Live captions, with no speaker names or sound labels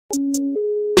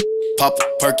Pop a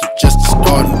perky just to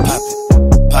start it. Pop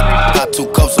it. Pop 2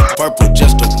 cups of purple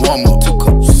just to warm up. 2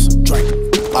 cups. Drink.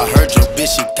 I heard your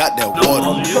bitch, she got that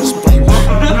water.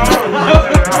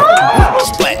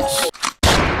 Splash.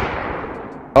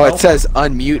 Oh, it says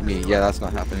unmute me. Yeah, that's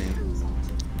not happening.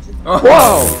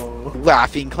 Whoa!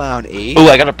 Laughing Clown 8. Ooh,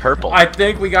 I got a purple. I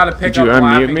think we gotta pick up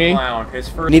Laughing Clown. His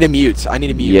first. I need a mute. I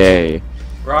need a mute. Yay.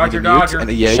 Roger, Dodger. And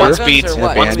a Jaeger. One speeds, and a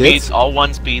one bandit. speeds, all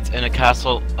one speeds, and a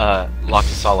castle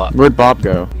locks us all up. Where'd Bob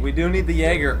go? We do need the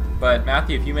Jaeger, but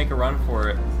Matthew, if you make a run for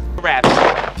it.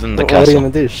 In the What are you castle. gonna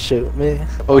do? Shoot me?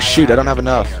 Oh shoot, I don't have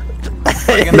enough.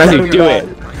 Matthew, do it.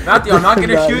 Matthew, I'm not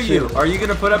gonna No, shoot you. shoot. Are you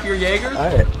gonna put up your Jaegers?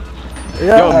 Alright.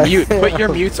 Yeah. Yo, mute. Put your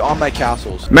mutes on my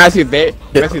castles. Matthew, they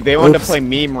want to Oops. play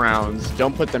meme rounds.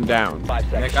 Don't put them down.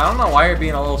 Nick, I don't know why you're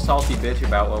being a little salty bitch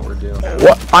about what we're doing.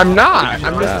 What? I'm not.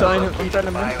 I'm just telling him. I'm trying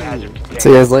to mention you. See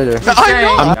you guys later.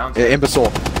 I know. Yeah,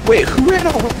 imbecile. Wait, who ran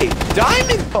away?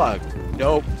 Diamond Bug.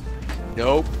 Nope.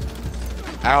 Nope.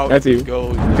 Out. Matthew.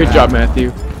 Goes. Good job,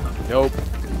 Matthew. Nope.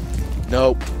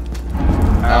 Nope.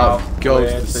 Out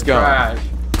goes with the the scum. trash.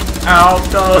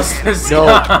 Out goes the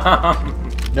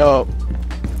scum. Nope.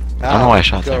 I don't know why I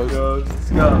shot there. Goes the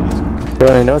scum. You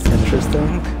wanna know what's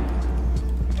interesting?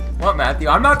 What, Matthew?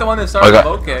 I'm not the one that started the Okay.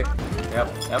 boat kick.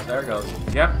 Yep, there it goes.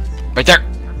 Yep. Right there.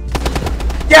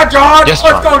 Yeah, John! Yes,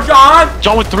 Let's go, John!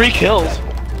 John with 3 kills.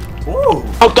 Woo!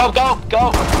 Oh,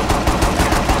 go!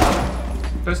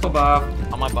 Pistol buff.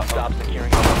 On my butt. Stop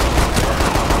securing.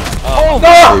 Oh,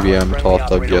 no! Maybe I'm tall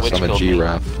thug. Yes, I'm a Which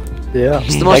giraffe. Yeah.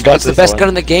 It's the most. got It's the this best one. gun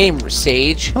in the game,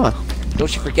 Sage. Huh.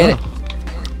 Don't you forget it.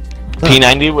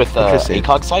 P90 with Interesting.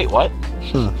 ACOG sight. What?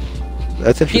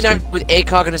 That's interesting. P9 with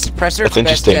ACOG and a suppressor. That's best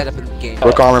interesting. setup in the game.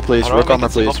 Rook armor, please. How do I Rook make armor,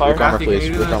 it single please. fire? Rook armor, Matthew, can please.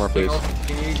 you do Rook this armor, please.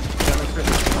 Can you demonstrate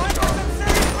this?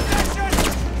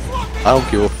 I don't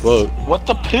give a fuck. What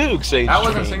the Poog, Sage? That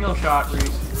wasn't single shot,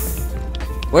 Reese.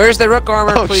 Where's the Rook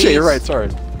armor, Oh please? shit, you're right. Sorry.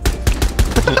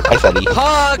 I said E.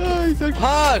 Hug!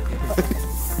 Hug!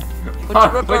 Put your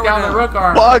Rook Put armor down the down. Rook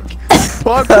armor. Fuck.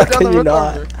 Fuck. Put down Can the you Rook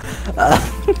not? armor.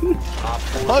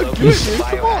 Hug, do it, dude.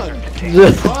 Come on.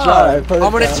 Just try. Put it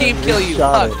I'm gonna down team and kill just you.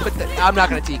 shot Hug. it. I'm not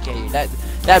gonna TK you.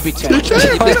 That'd be too much. TK?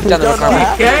 You put down the Rook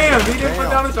armor. Damn, he didn't put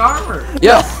down his armor.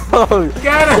 Yeah. Oh,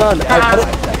 Get him! John,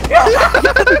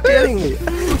 you're kidding me.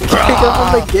 Pick up on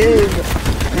the game.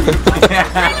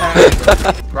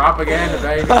 Propaganda,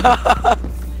 baby.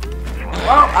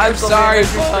 Well, I'm this'll be sorry, an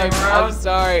interesting Bug. I'm round.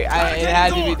 sorry. It had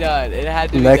to be done. It had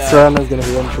to be Next done. round is gonna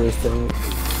be interesting.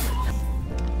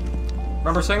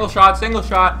 Remember, single shot, single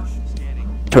shot.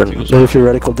 Turn. Move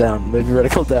your reticle down. Move your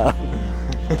reticle down.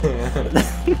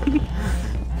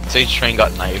 Sage train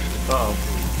got knifed.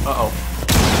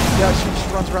 Yeah, she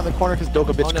just runs around the corner because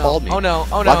Doka bitch Oh no. called me. Oh no.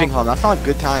 Oh no. Laughing home. That's not a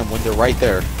good time when they're right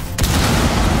there.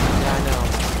 Yeah, I know.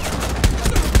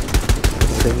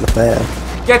 Save the fan.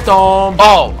 Get them!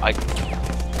 Oh, I.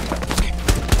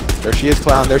 There she is,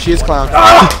 clown. There she is, clown.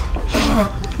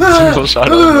 Single shot.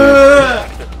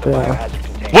 Yeah.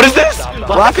 What is this?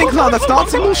 Laughing clown. That's not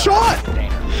single shot.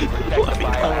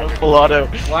 Full auto.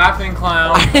 Laughing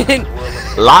clown. I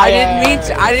didn't mean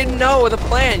to. I didn't know the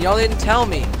plan. Y'all didn't tell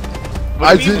me.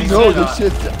 I didn't know this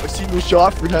shit. A single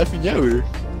shot for half an hour.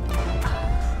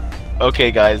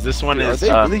 Okay, guys, this one Dude, are is they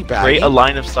really baggy? create a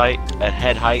line of sight at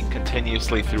head height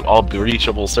continuously through all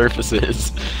breachable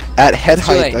surfaces. At head Too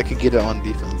height, late. I could get it on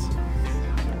defense.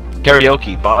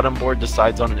 Karaoke. Bottom board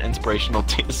decides on an inspirational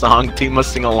song. Team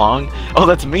must sing along. Oh,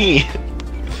 that's me.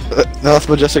 No, that's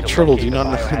Majestic Turtle. Do you not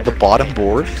know the bottom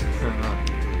board?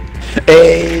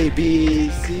 A, B,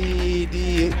 C,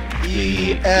 D,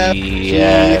 E, F,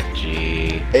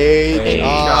 G, H,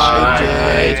 I,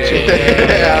 J,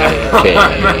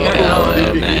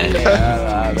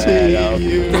 T,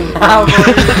 U.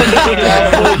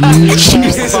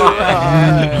 Jesus.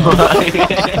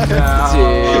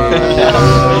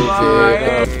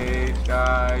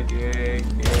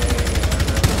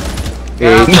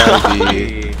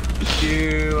 H-I-V.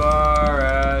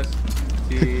 Q-R-S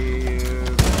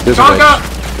There's a Conga!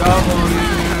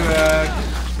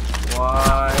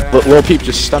 W-X-Y. Lil Peep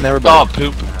just stunned Oh,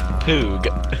 everybody. Poog.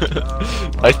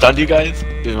 I stunned you guys?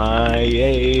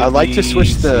 I like to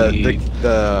switch the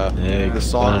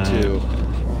song to.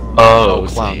 Oh,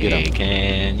 clown, get him.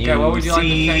 can you Yeah, what would you like to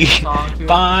change the see song to?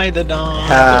 by the dawn's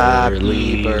Happy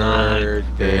early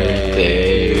birthday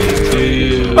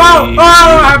to Oh, you.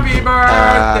 happy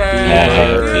birthday!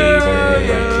 Happy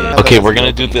birthday. Okay, we're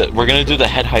gonna do the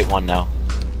head height one now.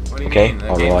 What do you Okay, mean? The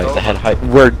alright. game's The over. head height.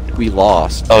 We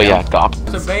lost. Oh yeah, gop.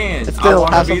 It's a band. It's still I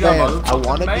wanna has be a the man. I motherfucking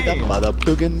wanna be the man. mother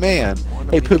Poogin' man.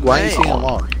 Hey Poog, why are you singing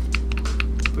along?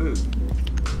 Poog.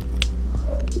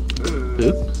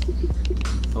 Poog?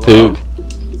 Poog.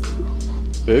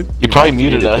 Poog? You probably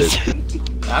muted us.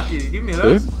 Matthew, did you mute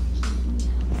Poog? us?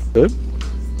 Poog?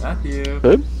 Matthew.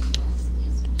 Poog?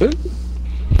 Poog?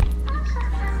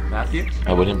 Matthew?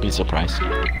 I wouldn't be surprised.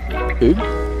 Poog?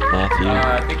 Matthew.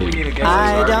 I think we need to get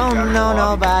I don't know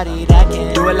nobody that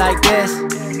can do it like this.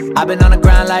 I've been on the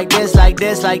ground like this, like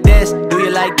this, like this. Do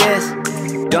you like this?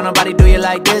 Don't nobody do you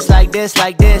like this, like this,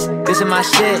 like this. This is my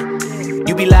shit.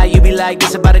 You be like,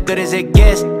 this about as good as it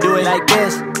gets. Do it like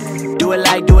this. Do it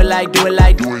like, do it like, do it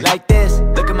like this.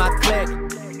 Look at my click.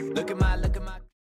 Look at my.